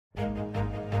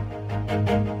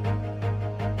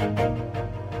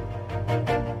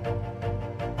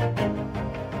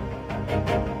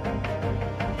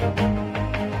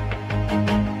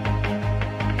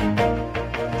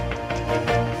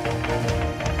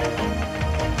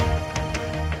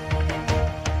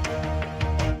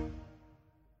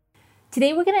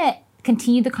Today, we're going to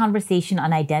continue the conversation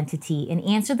on identity and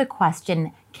answer the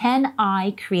question, can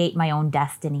I create my own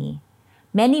destiny?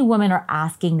 Many women are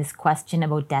asking this question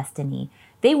about destiny.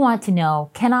 They want to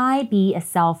know, can I be a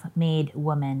self-made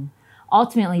woman?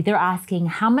 Ultimately, they're asking,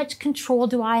 how much control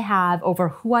do I have over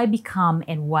who I become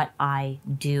and what I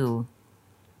do?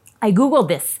 I Googled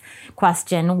this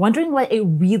question, wondering what it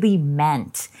really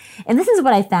meant. And this is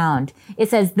what I found. It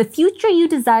says, the future you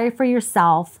desire for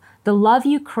yourself, the love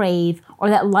you crave, or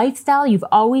that lifestyle you've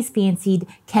always fancied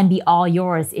can be all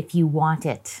yours if you want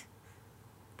it.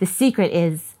 The secret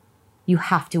is you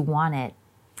have to want it.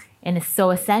 And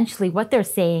so essentially what they're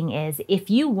saying is, if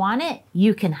you want it,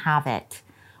 you can have it.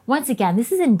 Once again,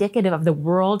 this is indicative of the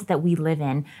world that we live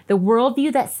in, the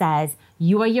worldview that says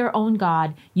you are your own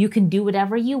God, you can do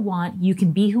whatever you want, you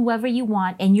can be whoever you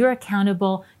want, and you're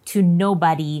accountable to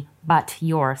nobody but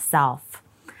yourself.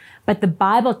 But the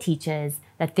Bible teaches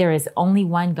that there is only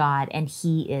one God and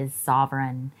He is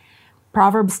sovereign.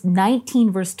 Proverbs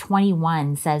 19 verse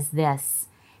 21 says this,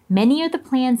 many are the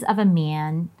plans of a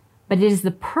man, but it is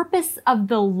the purpose of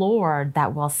the Lord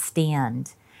that will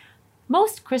stand.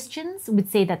 Most Christians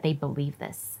would say that they believe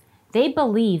this. They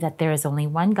believe that there is only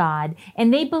one God,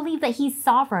 and they believe that He's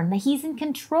sovereign, that He's in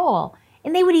control,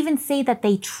 and they would even say that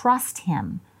they trust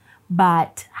Him.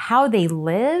 But how they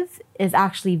live is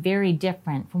actually very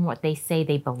different from what they say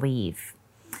they believe.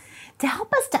 To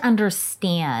help us to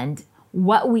understand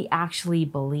what we actually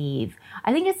believe,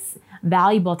 I think it's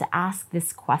valuable to ask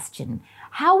this question.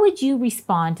 How would you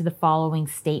respond to the following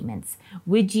statements?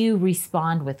 Would you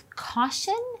respond with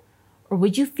caution, or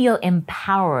would you feel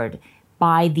empowered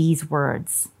by these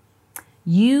words?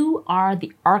 You are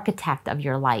the architect of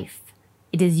your life.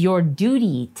 It is your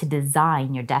duty to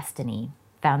design your destiny.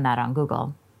 Found that on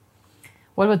Google.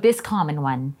 What about this common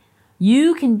one?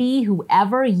 You can be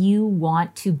whoever you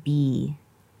want to be.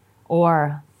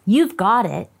 Or, you've got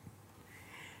it.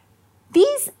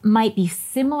 These might be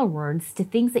similar words to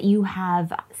things that you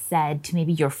have said to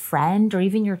maybe your friend or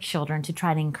even your children to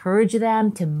try to encourage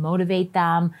them, to motivate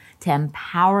them, to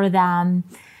empower them.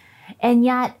 And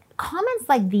yet, comments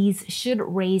like these should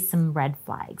raise some red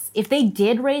flags. If they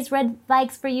did raise red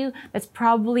flags for you, that's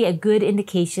probably a good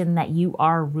indication that you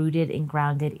are rooted and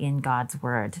grounded in God's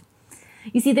word.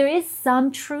 You see, there is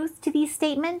some truth to these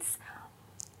statements,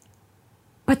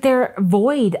 but they're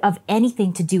void of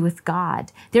anything to do with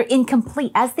God. They're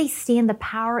incomplete. As they stand, the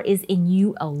power is in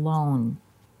you alone.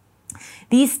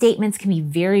 These statements can be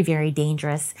very, very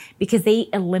dangerous because they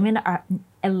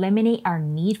eliminate our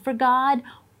need for God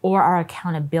or our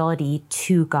accountability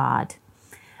to God.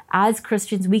 As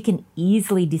Christians, we can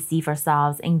easily deceive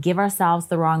ourselves and give ourselves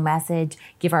the wrong message,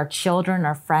 give our children,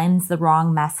 our friends the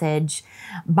wrong message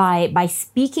by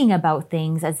speaking about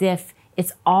things as if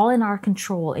it's all in our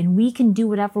control and we can do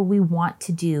whatever we want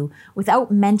to do without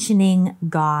mentioning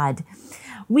God.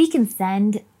 We can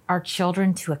send our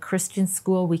children to a Christian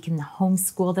school, we can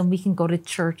homeschool them, we can go to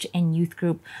church and youth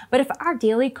group. But if our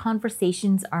daily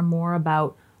conversations are more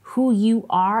about who you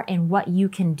are and what you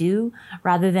can do,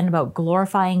 rather than about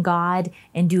glorifying God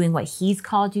and doing what He's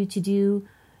called you to do,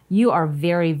 you are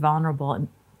very vulnerable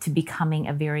to becoming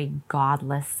a very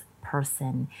godless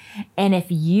person. And if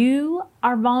you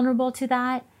are vulnerable to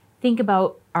that, think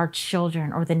about our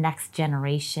children or the next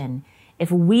generation. If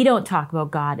we don't talk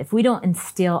about God, if we don't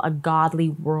instill a godly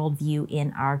worldview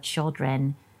in our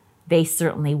children, they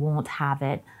certainly won't have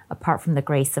it apart from the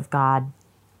grace of God.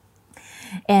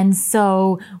 And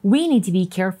so we need to be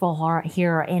careful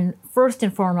here. And first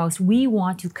and foremost, we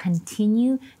want to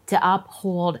continue to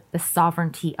uphold the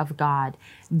sovereignty of God.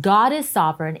 God is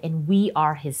sovereign and we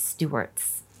are His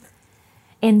stewards.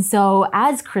 And so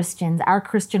as Christians, our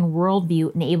Christian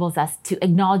worldview enables us to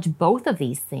acknowledge both of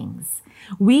these things.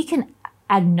 We can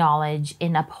acknowledge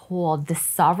and uphold the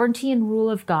sovereignty and rule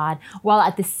of God while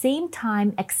at the same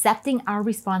time accepting our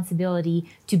responsibility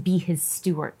to be His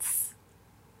stewards.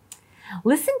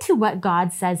 Listen to what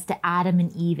God says to Adam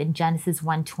and Eve in Genesis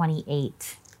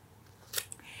 1:28.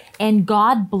 And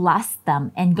God blessed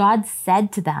them, and God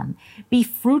said to them, be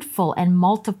fruitful and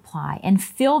multiply, and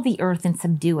fill the earth and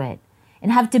subdue it,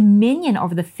 and have dominion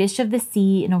over the fish of the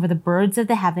sea, and over the birds of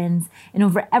the heavens, and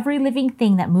over every living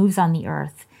thing that moves on the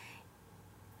earth.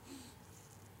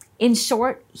 In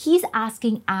short, He's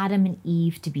asking Adam and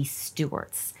Eve to be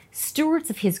stewards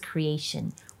of His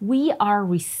creation. We are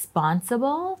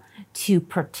responsible to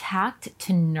protect,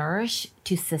 to nourish,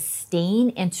 to sustain,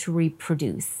 and to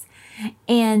reproduce.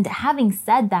 And having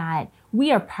said that,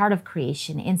 we are part of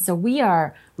creation. And so we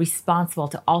are responsible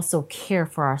to also care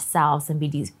for ourselves and be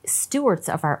these stewards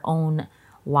of our own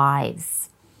lives.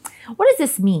 What does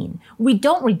this mean? We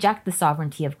don't reject the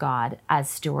sovereignty of God as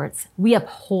stewards. We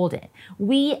uphold it.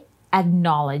 We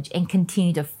acknowledge and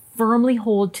continue to firmly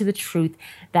hold to the truth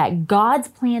that God's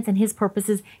plans and his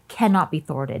purposes cannot be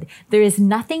thwarted. There is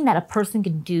nothing that a person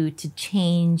can do to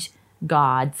change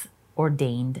God's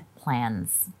ordained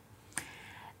plans.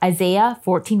 Isaiah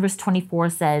 14 verse 24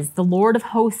 says, "The Lord of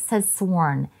hosts has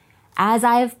sworn, as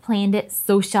I have planned it,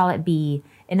 so shall it be.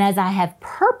 And as I have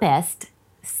purposed,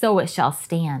 so it shall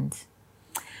stand."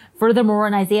 Furthermore,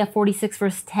 in Isaiah 46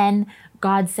 verse 10,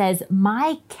 God says,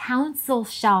 "My counsel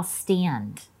shall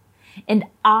stand, and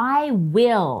I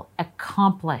will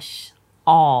accomplish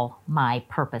all my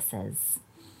purposes."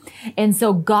 And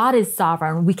so God is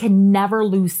sovereign. We can never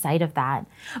lose sight of that.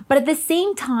 But at the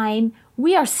same time,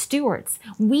 we are stewards.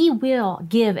 We will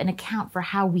give an account for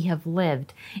how we have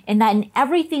lived, and that in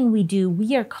everything we do,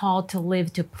 we are called to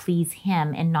live to please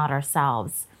him and not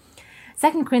ourselves.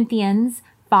 2 Corinthians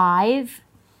 5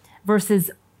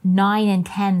 verses 9 and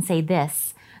 10 say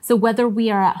this, "So whether we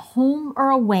are at home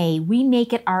or away, we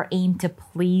make it our aim to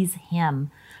please him.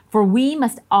 For we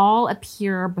must all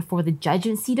appear before the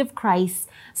judgment seat of Christ,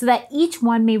 so that each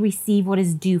one may receive what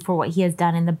is due for what he has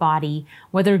done in the body,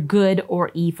 whether good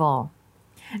or evil."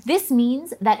 This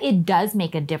means that it does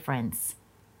make a difference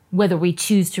whether we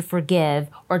choose to forgive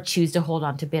or choose to hold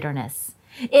on to bitterness.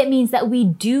 It means that we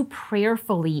do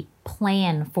prayerfully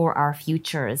plan for our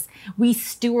futures. We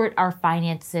steward our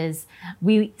finances.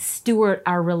 We steward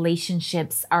our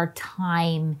relationships, our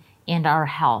time, and our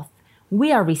health.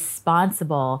 We are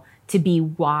responsible to be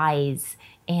wise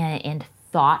and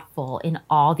thoughtful in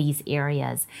all these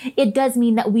areas. It does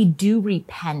mean that we do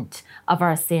repent of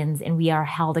our sins and we are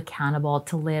held accountable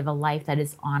to live a life that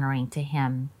is honoring to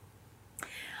him.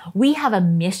 We have a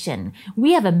mission.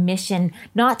 We have a mission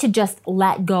not to just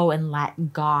let go and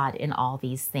let God in all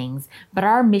these things, but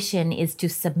our mission is to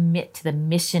submit to the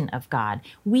mission of God.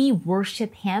 We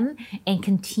worship him and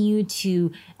continue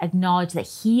to acknowledge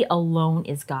that he alone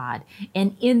is God.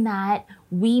 And in that,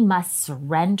 we must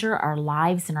surrender our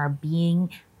lives and our being,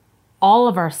 all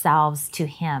of ourselves to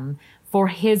him for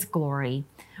his glory.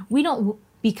 We don't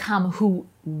become who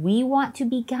we want to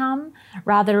become.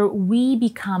 Rather, we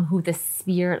become who the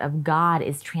Spirit of God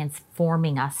is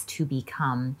transforming us to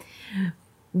become.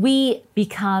 We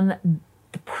become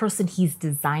the person he's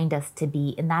designed us to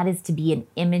be, and that is to be an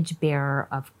image bearer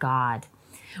of God.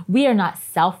 We are not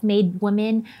self-made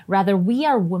women. Rather, we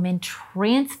are women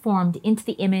transformed into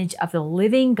the image of the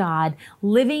living God,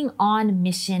 living on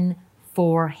mission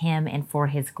for him and for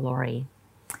his glory.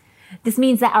 This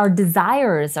means that our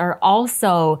desires are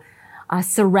also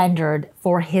surrendered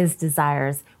for his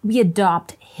desires. We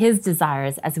adopt his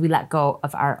desires as we let go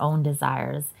of our own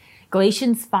desires.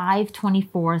 Galatians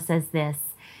 5:24 says this,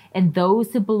 "And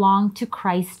those who belong to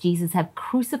Christ Jesus have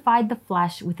crucified the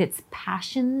flesh with its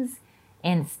passions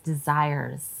and its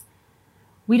desires."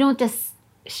 We don't just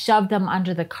shove them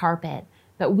under the carpet,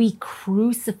 but we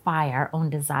crucify our own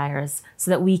desires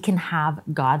so that we can have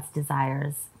God's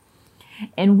desires.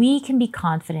 And we can be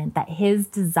confident that his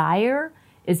desire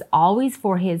is always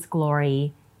for his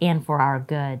glory and for our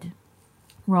good.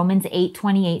 Romans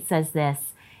 8:28 says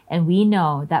this, "And we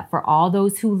know that for all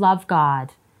those who love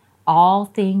God, all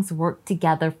things work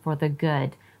together for the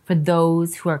good, for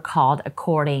those who are called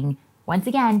according," once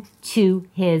again, "to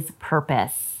his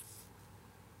purpose."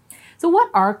 So what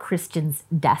are Christians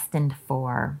destined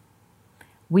for?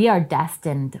 We are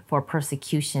destined for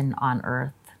persecution on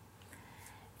earth.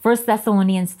 1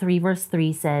 Thessalonians 3 verse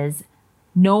 3 says,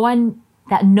 no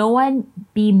one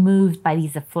be moved by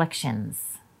these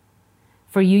afflictions,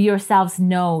 for you yourselves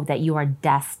know that you are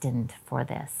destined for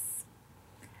this.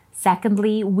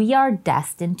 Secondly, we are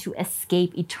destined to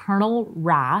escape eternal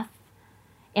wrath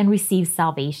and receive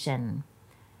salvation.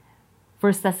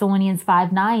 1 Thessalonians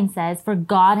 5:9 says, "For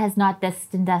God has not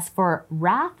destined us for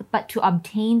wrath, but to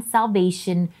obtain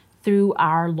salvation through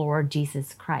our Lord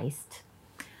Jesus Christ."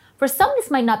 For some, this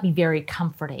might not be very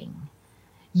comforting.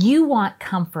 You want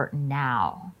comfort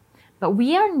now, but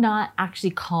we are not actually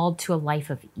called to a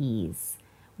life of ease.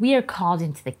 We are called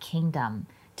into the kingdom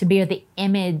to bear the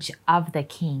image of the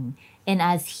King. And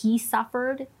as he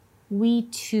suffered, we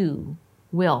too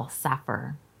will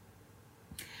suffer.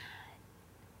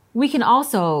 We can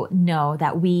also know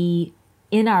that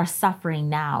in our suffering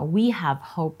now, we have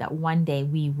hope that one day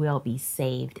we will be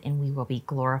saved and we will be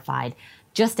glorified,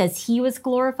 Just as he was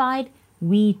glorified,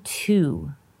 we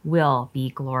too will be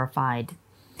glorified.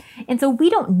 And so we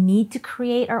don't need to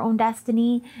create our own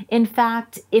destiny. In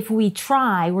fact, if we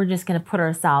try, we're just going to put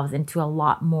ourselves into a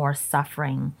lot more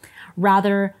suffering.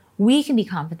 Rather, we can be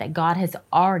confident that God has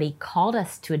already called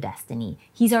us to a destiny.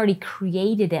 He's already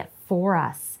created it for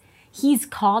us. He's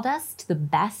called us to the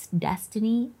best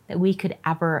destiny that we could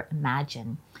ever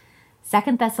imagine.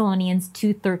 2 Thessalonians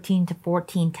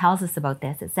 2:13-14 tells us about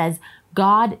this. It says,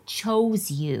 God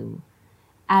chose you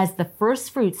as the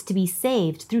first fruits to be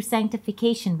saved through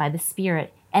sanctification by the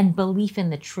Spirit and belief in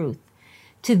the truth.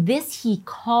 To this he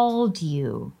called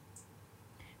you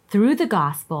through the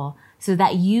gospel so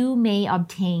that you may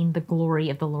obtain the glory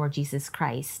of the Lord Jesus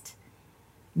Christ.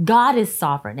 God is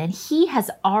sovereign and he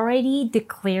has already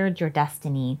declared your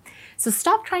destiny. So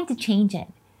stop trying to change it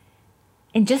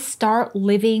and just start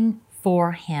living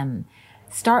for him.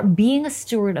 Start being a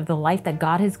steward of the life that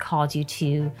God has called you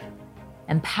to,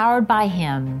 empowered by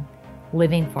him,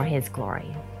 living for his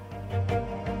glory.